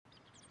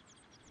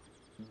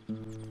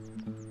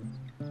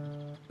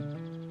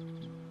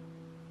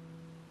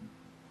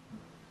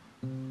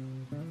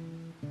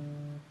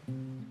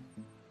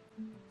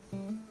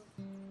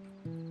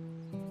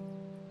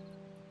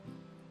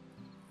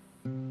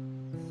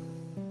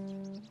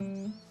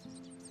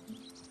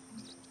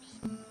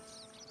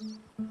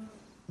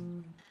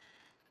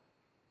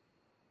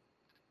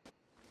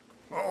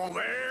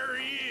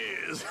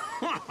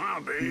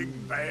Big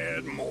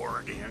bad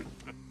Morgan.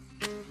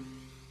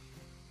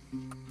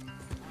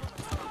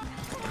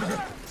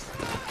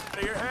 Out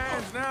of your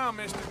hands now,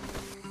 mister.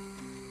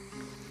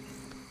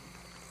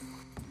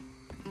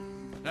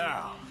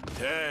 Now,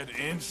 to add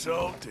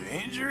insult to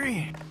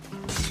injury?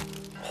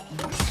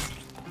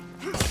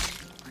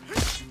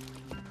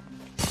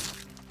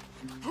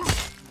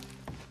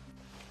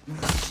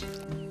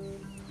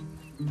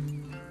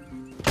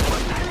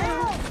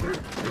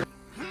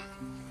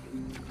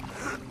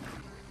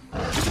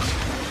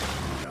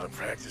 Gotta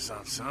practice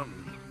on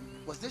something.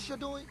 Was this your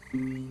doing?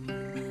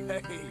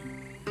 Hey,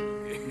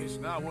 it's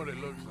not what it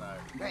looks like.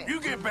 Damn.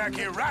 You get back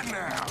here right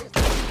now.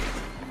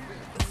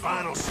 The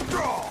final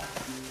straw.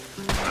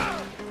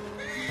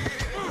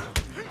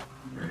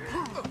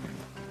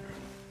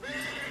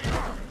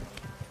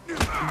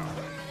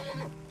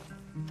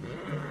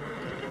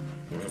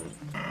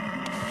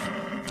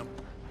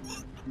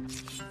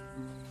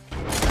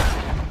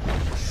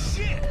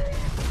 Shit!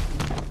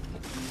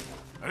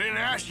 I didn't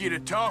ask you to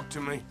talk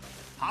to me.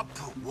 I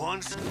put one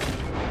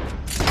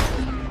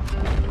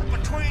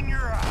between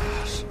your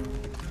eyes.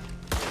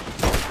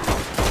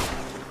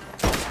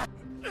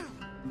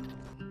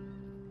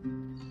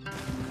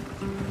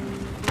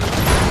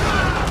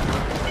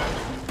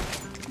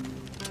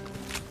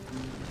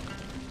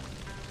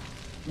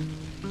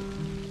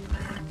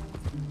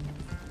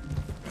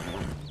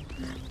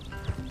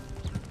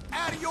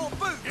 Out of your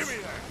boots! Give me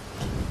that.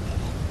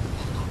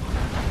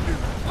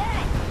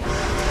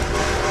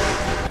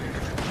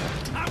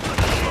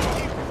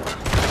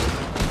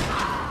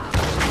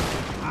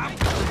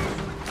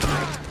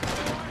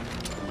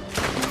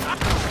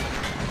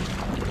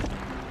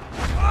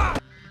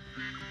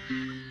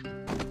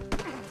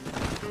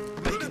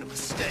 Making a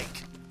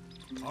mistake.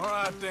 All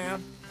right,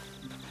 then.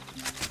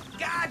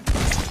 God!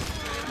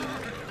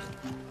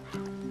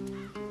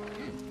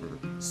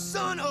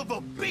 Son of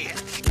a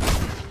bitch!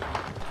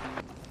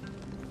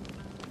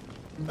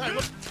 Hey,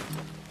 look.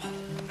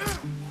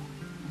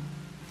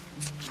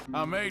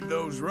 I made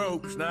those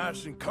ropes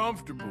nice and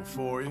comfortable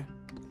for you,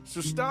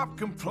 so stop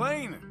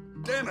complaining.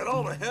 Damn it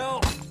all to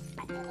hell!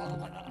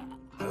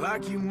 I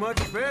like you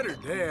much better,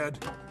 Dad.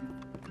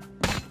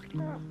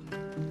 You're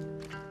dead.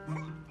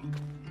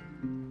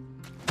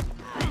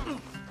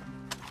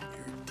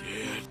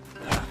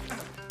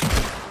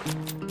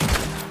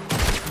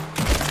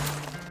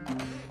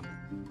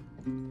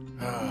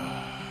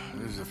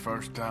 This is the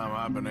first time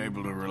I've been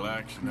able to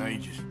relax in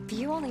ages. If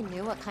you only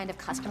knew what kind of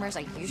customers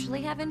I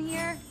usually have in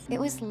here, it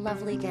was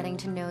lovely getting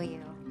to know you.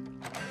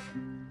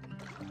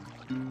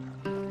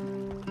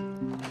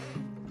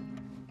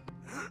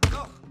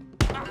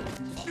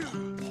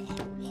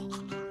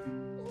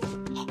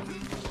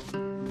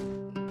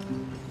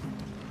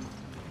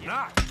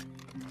 Not.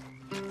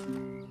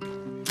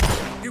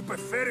 You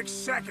pathetic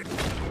second.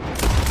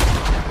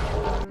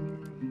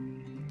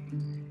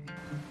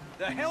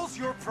 The hell's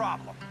your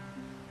problem?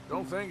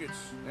 Don't think it's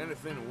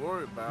anything to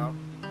worry about.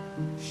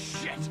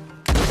 Shit!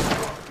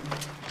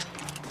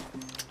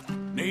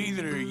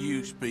 Neither of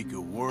you speak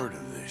a word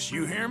of this.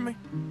 You hear me?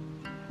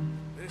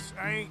 This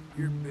ain't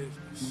your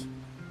business.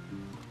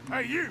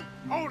 Hey, you!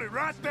 Hold it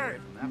right there!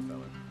 That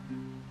fella.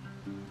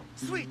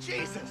 Sweet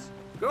Jesus!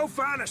 Go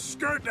find a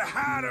skirt to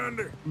hide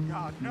under.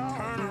 God, no!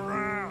 Turn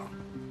around.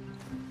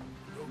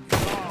 Go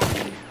get on with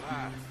your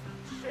life.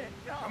 Shit,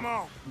 no! Come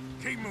on,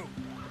 keep moving.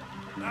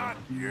 Not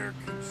your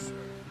concern.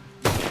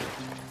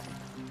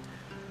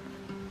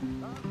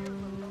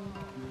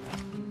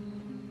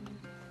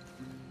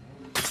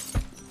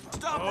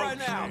 Stop right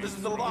now! This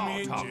is the throw law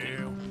me in talking.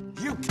 jail.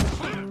 You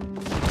fellas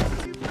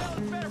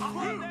better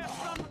find that